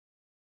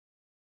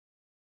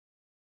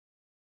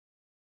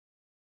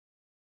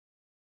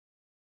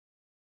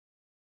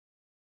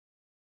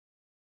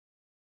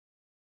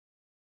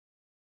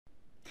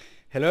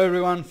Hello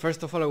everyone,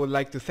 first of all I would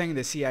like to thank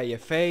the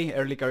CIfA,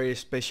 Early Career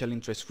Special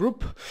Interest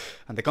Group,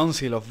 and the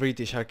Council of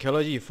British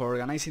Archaeology for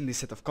organizing this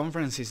set of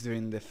conferences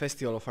during the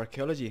Festival of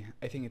Archaeology.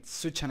 I think it's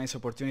such a nice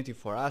opportunity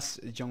for us,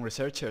 young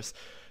researchers,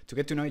 to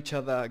get to know each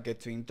other,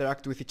 get to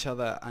interact with each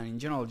other, and in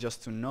general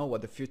just to know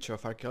what the future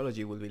of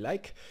archaeology will be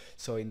like.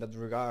 So in that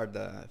regard,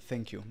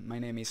 thank you. My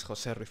name is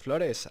José Ruiz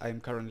Flores. I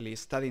am currently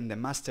studying the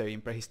Master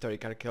in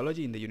Prehistoric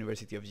Archaeology in the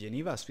University of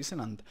Geneva,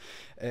 Switzerland,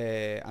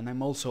 and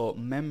I'm also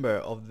member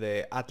of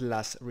the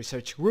Atlas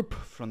Research Group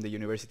from the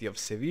University of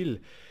Seville,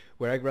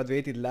 where I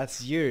graduated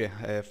last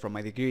year from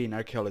my degree in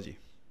archaeology.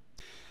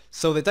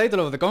 So the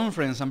title of the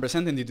conference I'm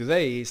presenting you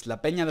today is La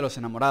Peña de los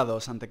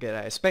Enamorados,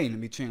 Antequera, Spain,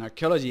 between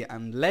archaeology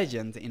and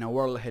legend in a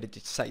World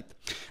Heritage Site.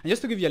 And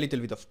just to give you a little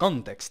bit of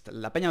context,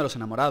 La Peña de los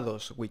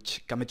Enamorados,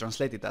 which can be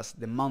translated as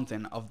the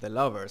Mountain of the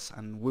Lovers,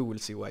 and we will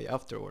see why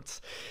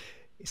afterwards,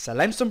 it's a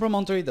limestone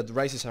promontory that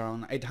rises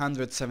around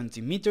 870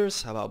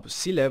 meters above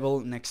sea level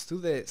next to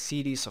the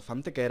cities of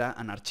Antequera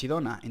and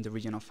Archidona in the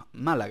region of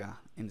Málaga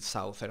in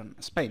southern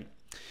Spain.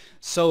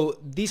 So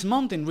this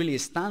mountain really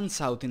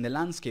stands out in the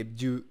landscape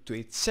due to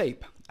its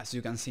shape. As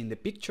you can see in the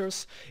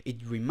pictures, it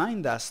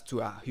reminds us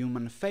to a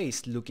human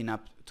face looking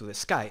up to the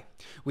sky.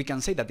 We can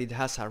say that it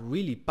has a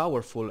really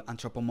powerful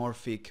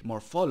anthropomorphic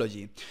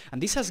morphology,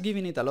 and this has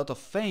given it a lot of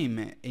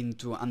fame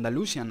into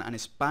Andalusian and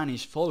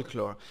Spanish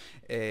folklore,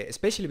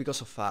 especially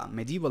because of a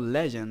medieval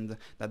legend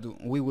that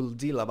we will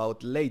deal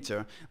about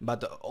later,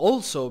 but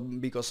also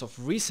because of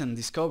recent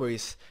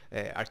discoveries,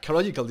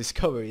 archaeological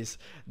discoveries,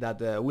 that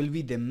will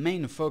be the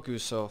main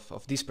focus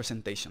of this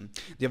presentation.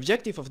 The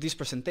objective of this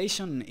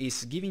presentation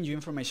is giving you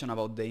information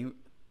about the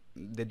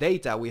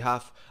data we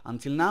have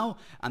until now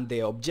and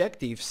the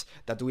objectives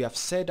that we have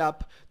set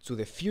up to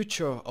the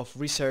future of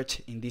research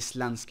in this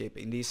landscape,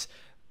 in this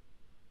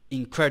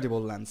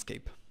incredible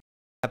landscape.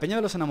 La Peña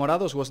de los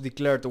Enamorados was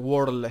declared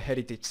World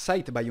Heritage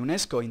Site by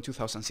UNESCO in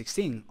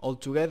 2016,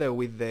 altogether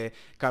with the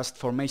karst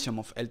formation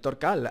of El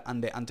Torcal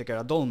and the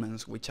Antequera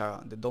dolmens, which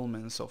are the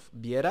dolmens of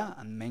Viera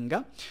and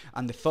Menga,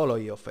 and the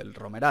tholoi of El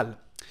Romeral.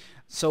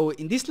 So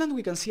in this land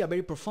we can see a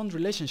very profound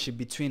relationship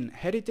between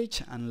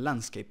heritage and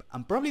landscape,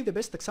 and probably the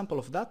best example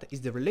of that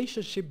is the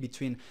relationship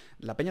between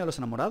La Peña de los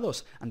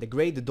Enamorados and the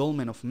great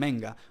dolmen of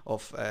Menga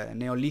of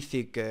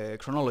Neolithic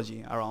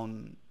chronology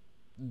around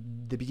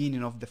the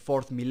beginning of the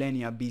 4th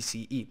millennia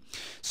BCE.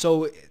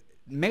 So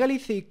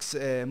megalithic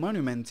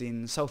monuments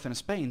in southern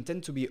Spain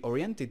tend to be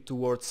oriented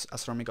towards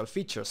astronomical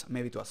features,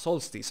 maybe to a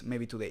solstice,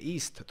 maybe to the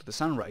east, to the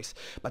sunrise.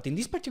 But in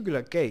this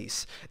particular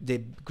case, the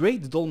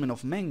great dolmen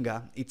of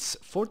Menga, its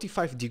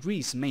 45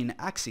 degrees main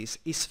axis,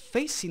 is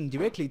facing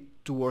directly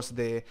towards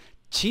the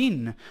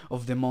chin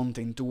of the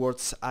mountain,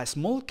 towards a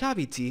small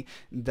cavity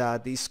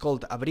that is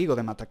called Abrigo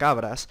de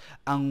Matacabras,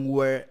 and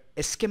where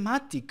a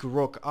schematic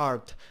rock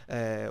art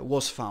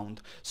was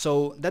found.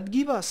 So that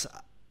gives us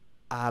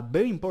a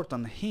very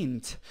important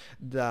hint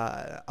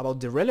about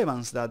the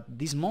relevance that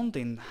this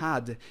mountain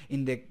had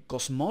in the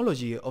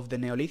cosmology of the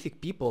Neolithic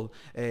people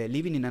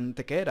living in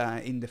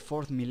Antequera in the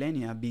 4th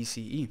millennia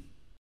BCE.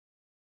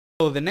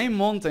 So the name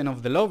Mountain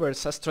of the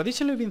Lovers has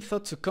traditionally been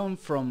thought to come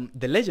from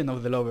the legend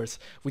of the lovers,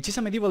 which is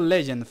a medieval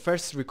legend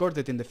first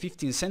recorded in the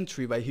 15th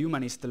century by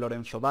humanist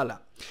Lorenzo Valla.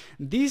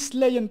 This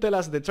legend tells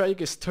us the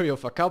tragic story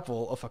of a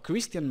couple, of a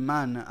Christian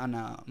man and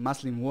a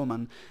Muslim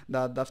woman,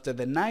 that after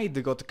the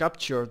knight got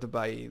captured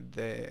by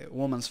the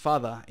woman's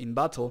father in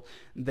battle,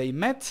 they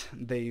met,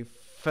 they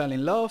fell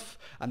in love,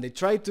 and they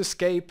tried to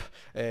escape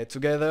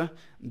together.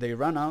 They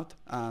ran out,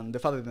 and the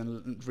father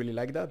didn't really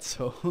like that,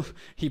 so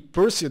he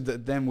pursued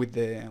them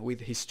with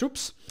his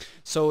troops.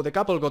 So the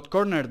couple got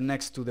cornered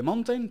next to the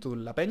mountain, to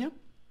La Peña.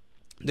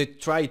 They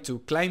tried to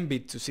climb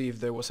it to see if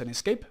there was an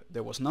escape.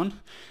 There was none.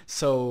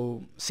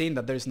 So seeing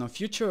that there is no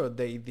future,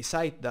 they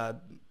decide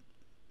that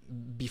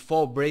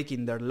before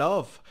breaking their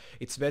love,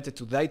 it's better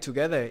to die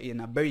together in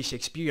a very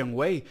Shakespearean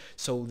way.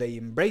 So they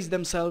embrace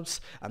themselves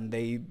and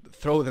they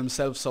throw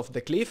themselves off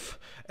the cliff,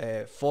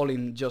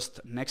 falling just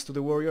next to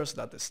the warriors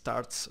that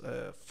starts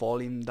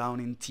falling down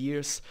in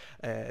tears.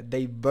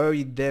 They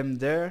buried them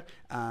there,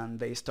 and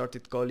they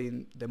started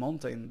calling the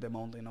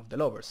mountain of the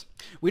lovers.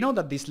 We know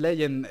that this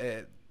legend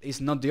is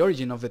not the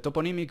origin of the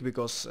toponymic,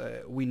 because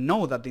we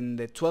know that in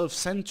the 12th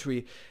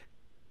century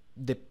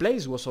the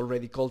place was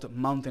already called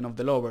Mountain of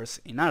the Lovers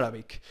in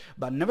Arabic,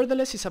 but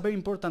nevertheless it's a very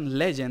important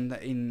legend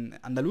in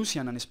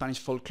Andalusian and Spanish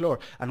folklore,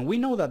 and we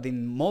know that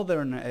in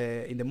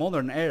the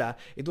modern era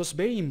it was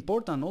very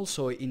important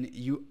also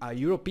in a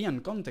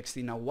European context,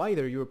 in a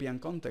wider European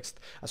context,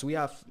 as we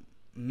have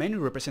many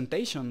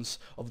representations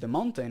of the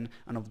mountain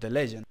and of the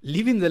legend.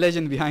 Leaving the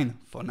legend behind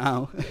for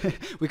now,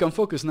 we can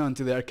focus now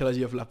into the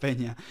archaeology of La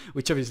Peña,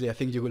 which obviously I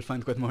think you will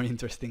find quite more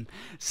interesting.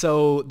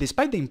 So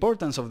despite the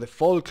importance of the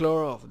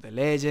folklore, of the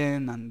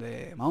legend and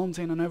the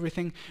mountain and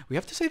everything, we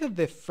have to say that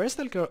the first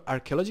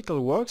archaeological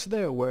works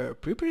there were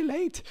pretty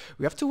late.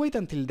 We have to wait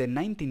until the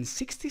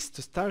 1960s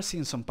to start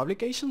seeing some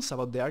publications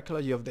about the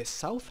archaeology of the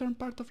southern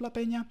part of La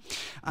Peña.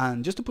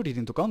 And just to put it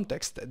into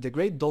context, the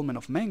Great Dolmen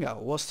of Menga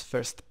was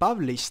first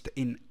published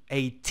in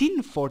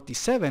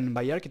 1847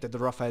 by architect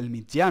Rafael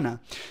Mitjana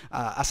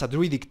as a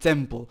Druidic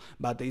temple,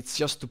 but it's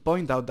just to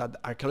point out that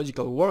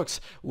archaeological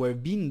works were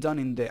being done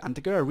in the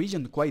Antequera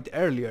region quite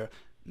earlier,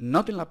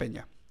 not in La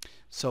Peña.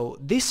 So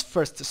these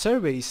first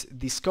surveys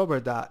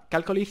discovered a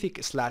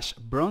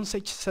Chalcolithic/Bronze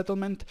Age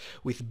settlement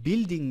with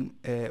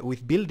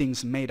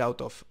buildings made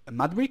out of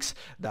mud bricks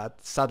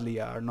that sadly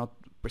are not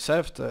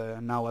preserved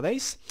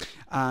nowadays,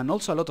 and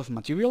also a lot of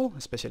material,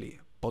 especially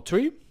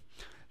pottery,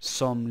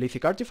 some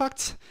lithic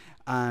artifacts,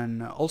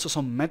 and also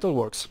some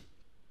metalworks.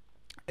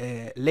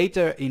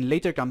 In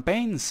later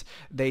campaigns,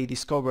 they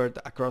discovered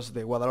across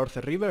the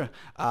Guadalhorce River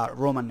a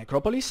Roman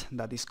necropolis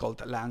that is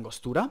called La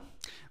Angostura,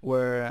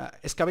 where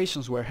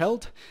excavations were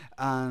held,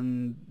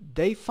 and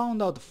they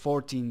found out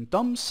 14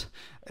 tombs,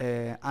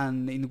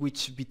 and in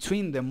which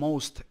between the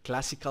most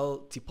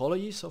classical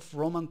typologies of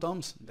Roman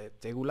tombs, the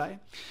tegulae,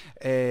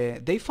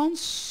 they found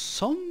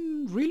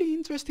some really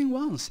interesting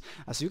ones.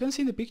 As you can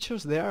see in the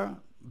pictures, they are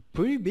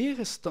pretty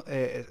big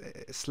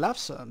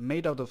slabs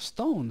made out of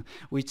stone,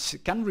 which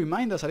can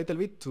remind us a little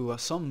bit to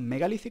some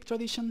megalithic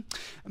tradition,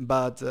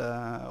 but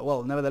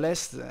well,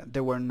 nevertheless,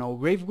 there were no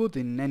grave goods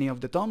in any of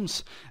the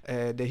tombs.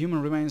 The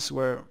human remains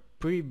were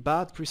pretty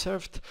bad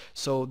preserved,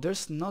 so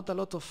there's not a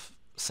lot of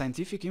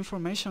scientific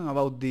information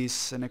about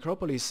this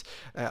necropolis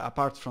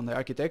apart from the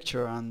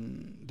architecture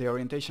and the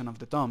orientation of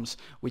the tombs,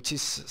 which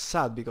is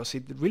sad because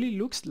it really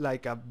looks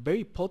like a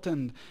very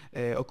potent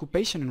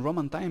occupation in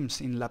Roman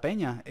times in La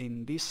Peña,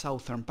 in this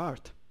southern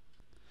part.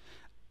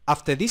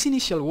 After these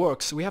initial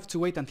works, we have to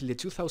wait until the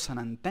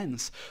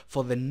 2010s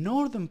for the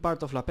northern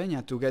part of La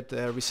Peña to get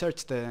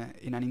researched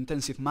in an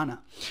intensive manner.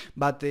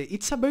 But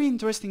it's a very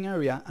interesting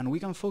area, and we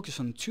can focus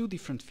on two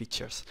different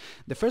features.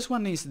 The first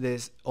one is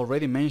this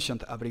already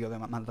mentioned Abrigo de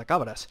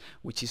Matacabras,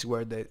 which is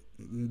where the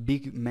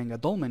big Menga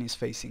dolmen is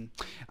facing.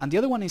 And the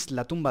other one is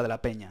La Tumba de la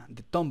Peña,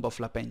 the tomb of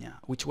La Peña,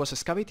 which was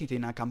excavated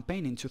in a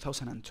campaign in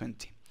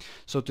 2020.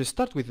 So to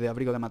start with the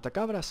Abrigo de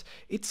Matacabras,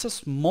 it's a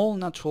small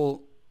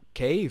natural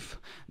cave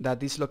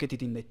that is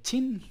located in the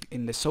Chin,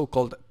 in the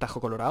so-called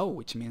Tajo Colorado,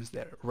 which means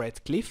the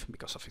red cliff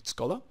because of its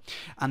color.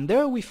 And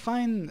there we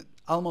find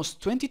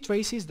almost 20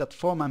 traces that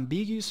form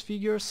ambiguous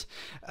figures,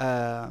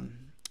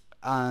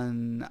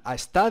 and a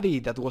study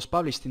that was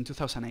published in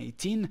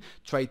 2018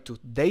 tried to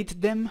date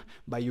them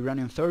by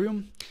uranium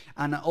thorium,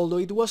 and although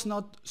it was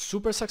not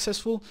super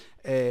successful,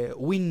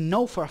 we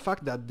know for a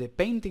fact that the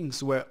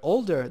paintings were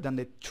older than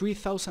the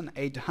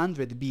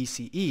 3800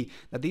 BCE,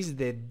 that is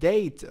the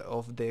date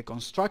of the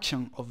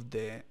construction of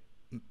the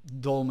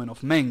dolmen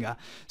of Menga.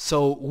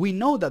 So we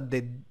know that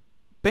the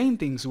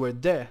paintings were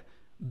there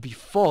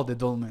before the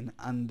dolmen,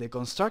 and the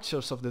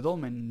constructors of the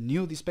dolmen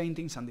knew these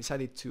paintings and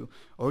decided to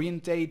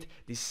orientate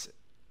these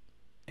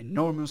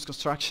enormous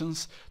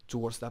constructions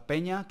towards the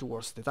Peña,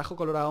 towards the Tajo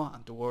Colorado,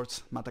 and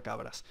towards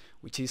Matacabras,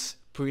 which is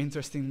pretty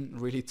interesting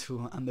really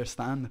to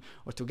understand,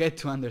 or to get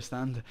to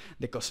understand,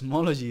 the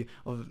cosmology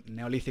of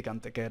Neolithic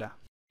Antequera.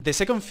 The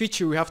second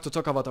feature we have to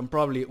talk about, and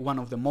probably one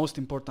of the most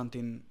important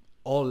in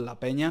all La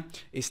Peña,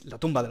 is La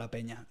Tumba de la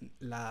Peña,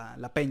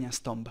 La Peña's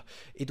tomb.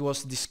 It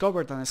was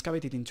discovered and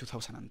excavated in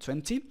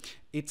 2020.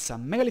 It's a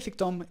megalithic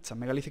tomb, it's a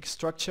megalithic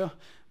structure,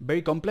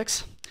 very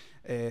complex,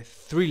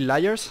 3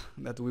 layers,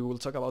 that we will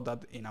talk about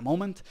that in a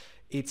moment.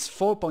 It's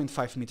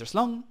 4.5 meters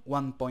long,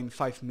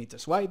 1.5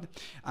 meters wide,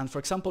 and for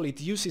example it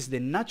uses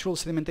the natural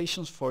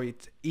sedimentations for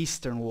its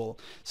eastern wall.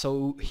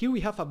 So here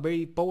we have a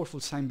very powerful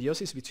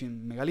symbiosis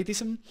between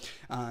megalithism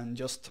and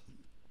just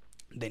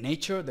the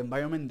nature, the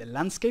environment, the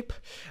landscape,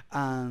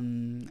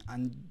 and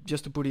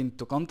just to put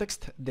into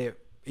context,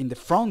 in the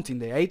front, in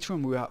the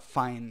atrium, we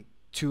find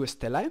 2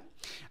 stelae,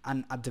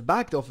 and at the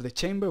back of the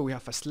chamber we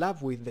have a slab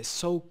with the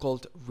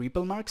so-called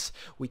ripple marks,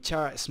 which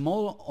are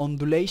small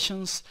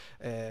undulations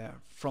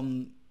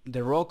from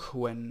the rock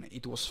when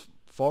it was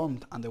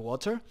formed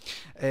underwater,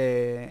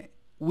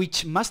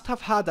 which must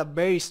have had a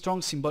very strong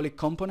symbolic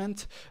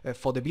component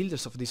for the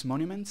builders of these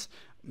monuments,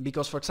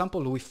 because for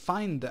example we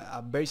find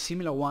a very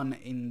similar one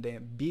in the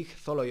big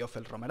tholoi of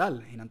El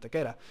Romeral in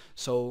Antequera.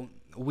 So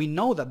we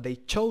know that they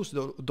chose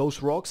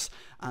those rocks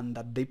and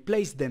that they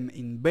placed them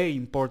in very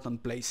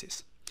important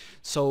places.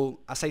 So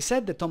as I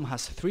said, the tomb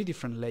has 3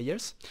 different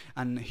layers,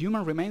 and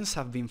human remains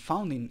have been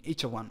found in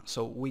each of one.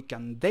 So we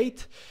can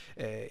date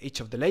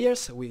each of the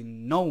layers. We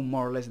know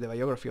more or less the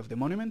biography of the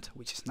monument,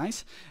 which is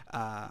nice,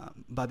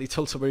 but it's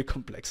also very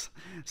complex.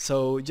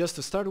 So just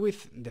to start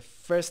with, the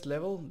first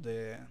level,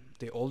 the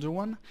older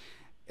one,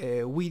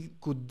 we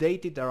could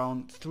date it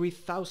around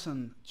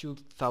 3000 to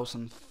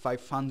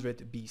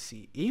 2500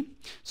 BCE,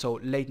 so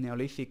late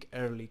Neolithic,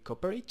 early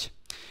Copper Age.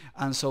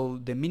 And so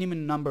the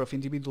minimum number of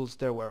individuals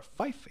there were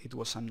 5. It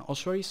was an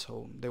ossuary,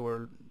 so they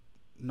were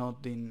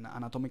not in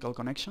anatomical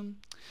connection.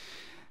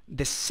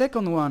 The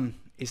second one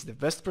is the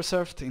best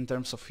preserved in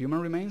terms of human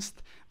remains,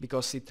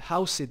 because it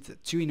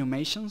housed 2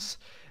 inhumations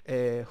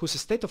whose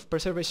state of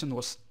preservation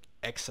was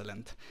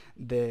excellent.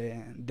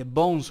 The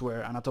bones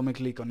were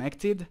anatomically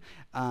connected,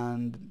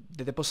 and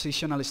the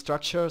depositional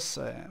structures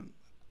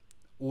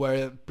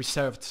were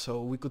preserved,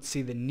 so we could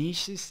see the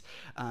niches,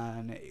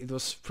 and it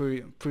was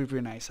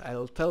pretty nice.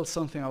 I'll tell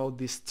something about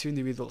these two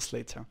individuals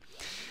later.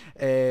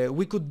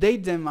 We could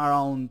date them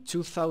around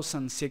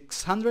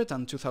 2600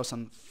 and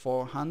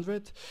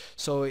 2400,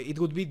 so it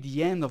would be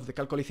the end of the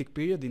Chalcolithic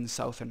period in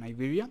southern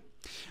Iberia.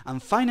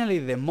 And finally,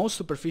 the most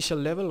superficial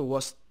level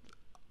was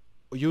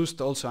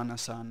used also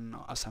as an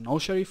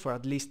ossuary for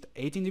at least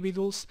 8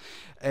 individuals.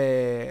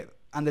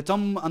 And the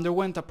tomb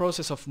underwent a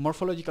process of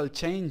morphological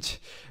change,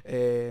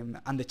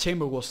 and the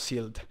chamber was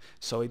sealed.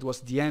 So it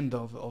was the end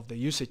of the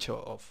usage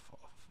of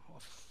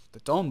the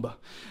tomb.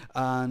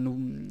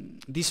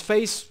 And this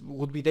phase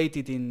would be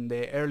dated in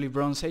the early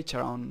Bronze Age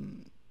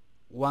around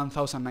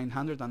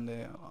 1900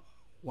 and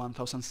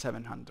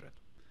 1700.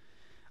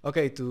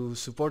 Okay, to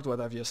support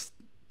what I've just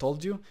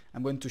told you,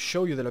 I'm going to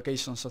show you the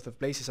locations of the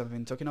places I've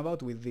been talking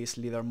about with this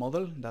LIDAR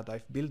model that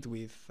I've built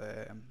with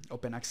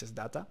open access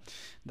data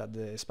that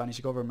the Spanish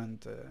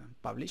government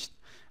published,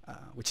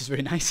 which is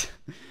very nice.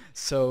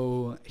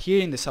 So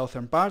here in the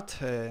southern part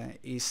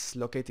is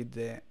located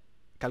the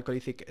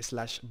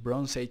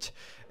Chalcolithic/Bronze Age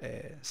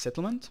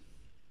settlement.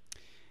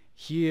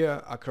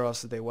 Here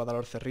across the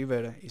Guadalhorce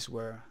River is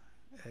where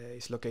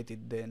is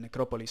located the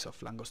necropolis of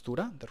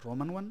Langostura, the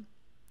Roman one.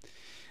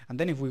 And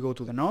then if we go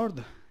to the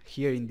north,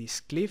 here in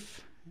this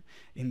cliff,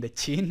 in the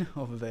chin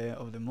of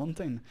the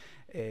mountain,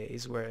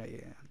 is where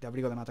the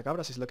Abrigo de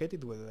Matacabras is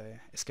located with the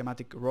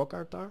schematic rock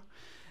art are.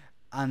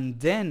 And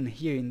then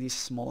here in this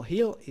small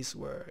hill is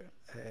where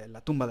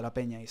La Tumba de la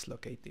Peña is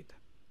located.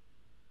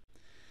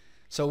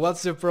 So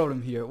what's the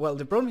problem here? Well,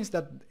 the problem is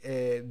that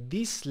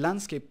this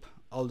landscape,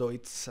 although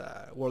it's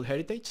World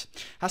Heritage,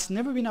 has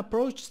never been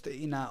approached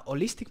in a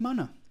holistic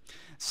manner.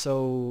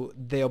 So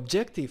the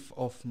objective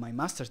of my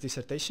master's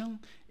dissertation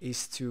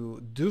is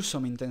to do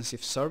some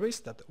intensive surveys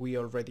that we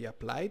already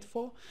applied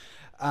for,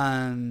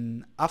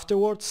 and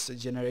afterwards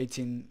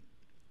generating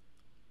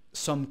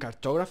some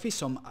cartography,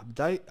 some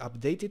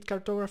updated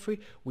cartography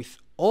with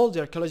all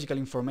the archaeological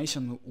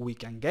information we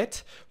can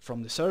get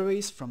from the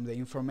surveys, from the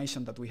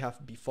information that we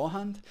have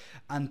beforehand,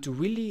 and to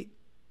really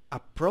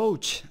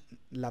approach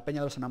La Peña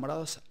de los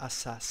Enamorados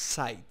as a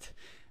site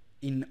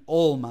in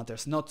all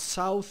matters, not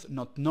south,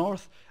 not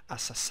north,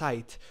 as a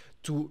site,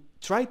 to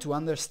try to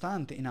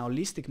understand in a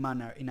holistic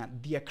manner, in a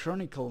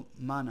diachronical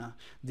manner,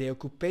 the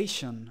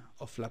occupation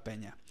of La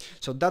Peña.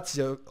 So that's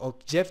the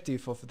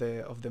objective of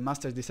the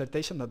master's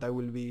dissertation that I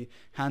will be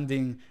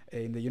handing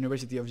in the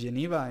University of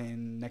Geneva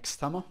in next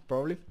summer,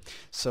 probably.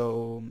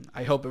 So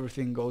I hope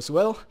everything goes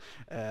well.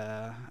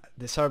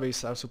 The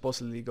surveys are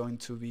supposedly going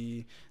to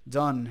be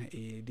done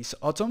this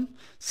autumn.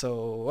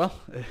 So, well,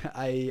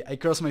 I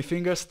cross my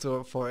fingers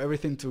for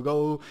everything to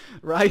go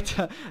right,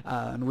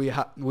 and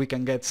we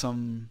can get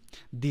some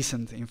decent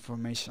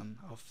information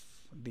of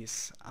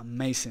this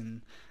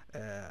amazing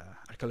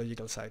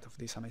archaeological site, of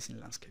this amazing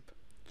landscape.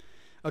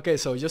 Okay,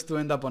 so just to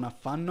end up on a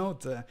fun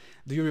note,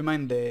 do you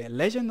remember the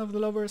legend of the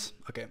lovers?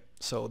 Okay,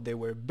 so they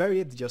were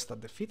buried just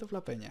at the feet of La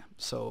Peña.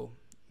 So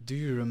do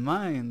you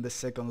remember the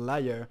second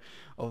layer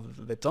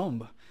of the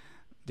tomb?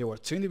 There were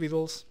 2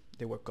 individuals,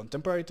 they were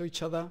contemporary to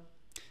each other,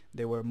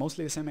 they were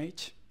mostly the same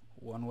age,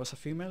 one was a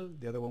female,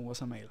 the other one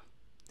was a male.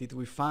 Did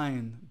we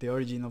find the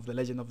origin of the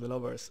legend of the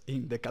lovers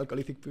in the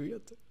Chalcolithic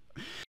period?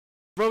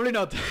 Probably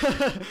not.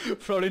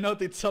 Probably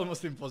not. It's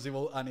almost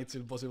impossible, and it's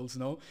impossible to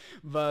know.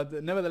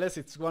 But nevertheless,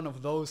 it's one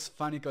of those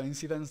funny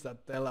coincidences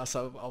that tell us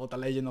about a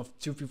legend of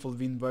 2 people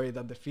being buried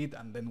at the feet,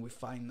 and then we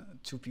find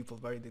 2 people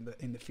buried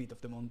in the feet of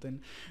the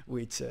mountain.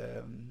 Which,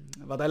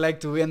 but I like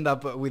to end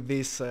up with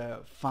this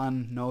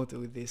fun note,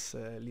 with this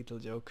little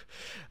joke.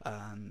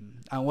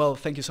 And well,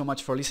 thank you so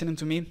much for listening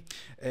to me.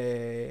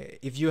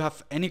 If you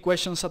have any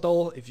questions at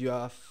all, if you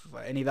have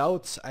any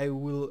doubts, I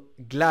will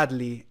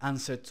gladly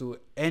answer to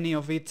any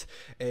of it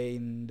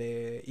in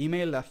the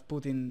email I've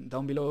put in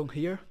down below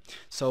here,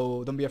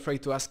 so don't be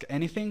afraid to ask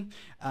anything.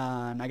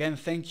 And again,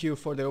 thank you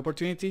for the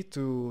opportunity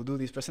to do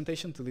this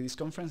presentation, to do this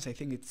conference. I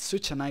think it's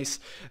such a nice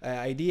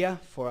idea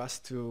for us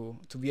to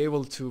be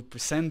able to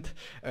present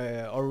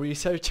our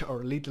research,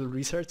 our little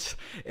research.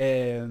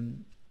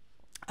 And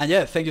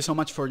yeah, thank you so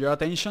much for your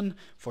attention,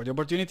 for the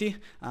opportunity,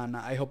 and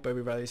I hope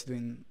everybody is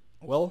doing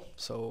well.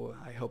 So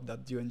I hope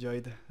that you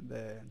enjoyed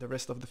the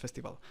rest of the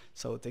festival.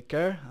 So take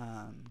care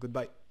and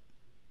goodbye.